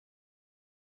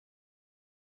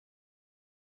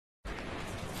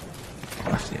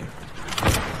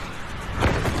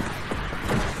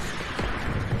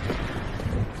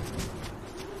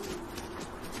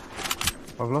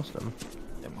I've lost him.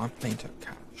 Yeah, my plane took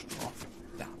catastrophic.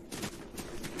 Damn.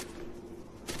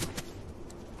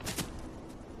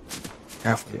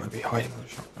 Careful, he might be hiding with a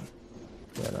shotgun.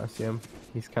 Yeah, no, I see him.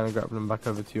 He's kind of grabbing him back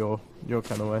over to your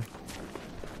kind of way.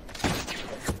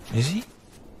 Is he?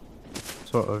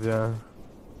 Sort of, yeah.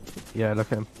 Yeah,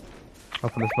 look at him.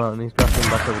 Up on this mountain, he's grabbing him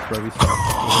back over to where we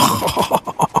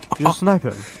started. Did you just snipe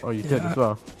him? Oh, you did as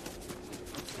well.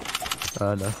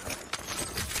 No.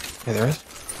 Yeah, there is.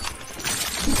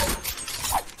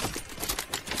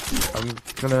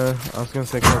 I was gonna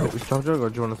say, can I take this jump jug, or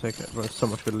do you want to take it? There's so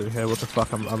much good loot here. What the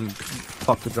fuck? I'm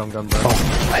fuck the drum gun, bro. Oh,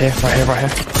 right here.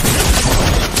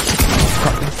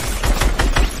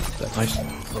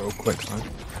 Nice. Bro, quick time.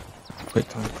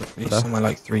 Quickly. Somewhere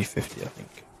like 350, I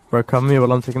think. Bro, cover me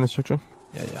while I'm taking this structure.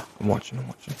 Yeah. I'm watching.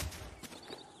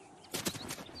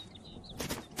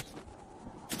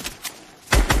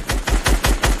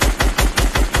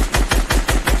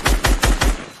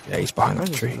 Yeah, he's behind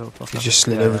that tree. He's just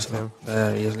slid over to them.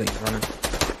 There he is, running.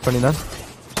 29.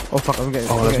 Oh fuck, I'm getting.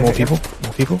 Oh, there's more people.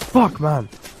 More people. Fuck, man.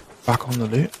 Back on the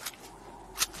loot.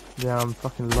 Yeah, I'm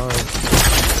fucking low.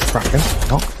 Crack him.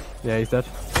 Knock. Yeah, he's dead.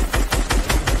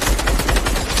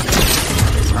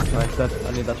 No, he's dead.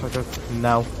 I need that shotgun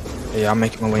now. Yeah, I'm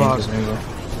making my way into his neighbor.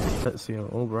 Let's see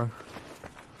it all, bro.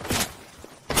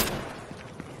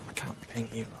 I can't ping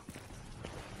either.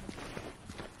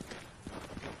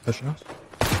 Pushing us.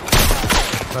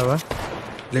 Where?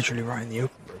 Literally right in the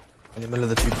open, bro. In the middle of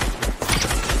the two.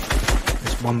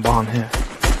 There's one barn here.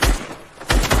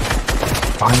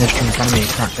 Behind this tree in front of me,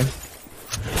 cracked him.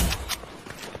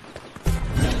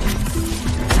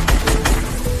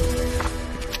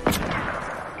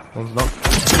 One's not.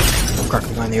 I'm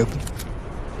cracking guy in the open.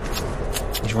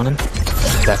 He's running.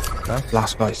 Dead. Nice.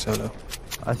 Last guy solo.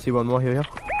 I see one more here.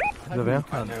 He's over here.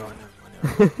 I know.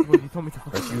 Well, you told me to.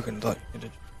 Bro, if you can die, you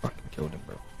just fucking killed him,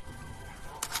 bro.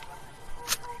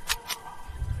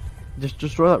 Just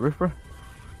destroy that roof, bro.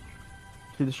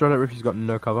 If you destroy that roof, he's got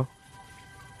no cover.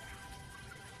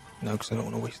 No, because I don't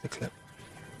want to waste the clip.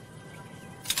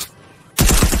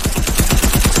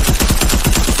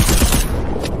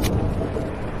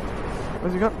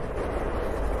 Where's he got?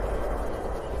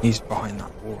 He's behind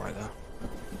that wall right there.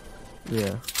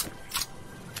 Yeah.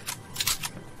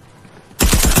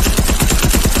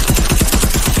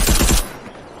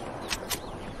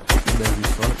 There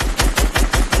he's got it.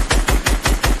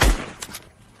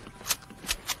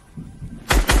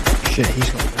 Shit, he's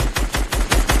got it.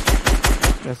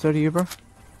 Yeah, so do you, bro.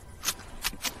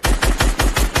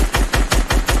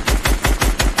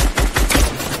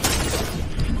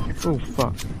 Oh,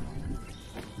 fuck.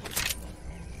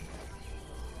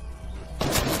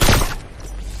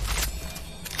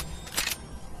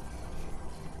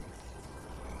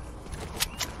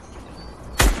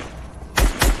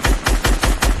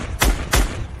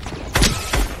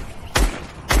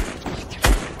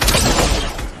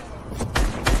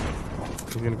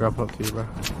 He's gonna grab up to you, bro.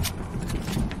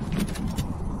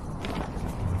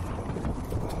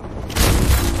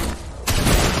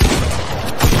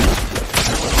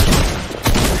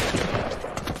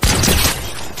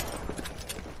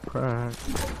 Crack.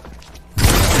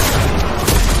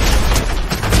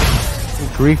 He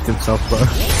griefed himself, bro.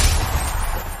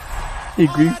 He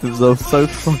griefed himself so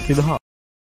fucking hard.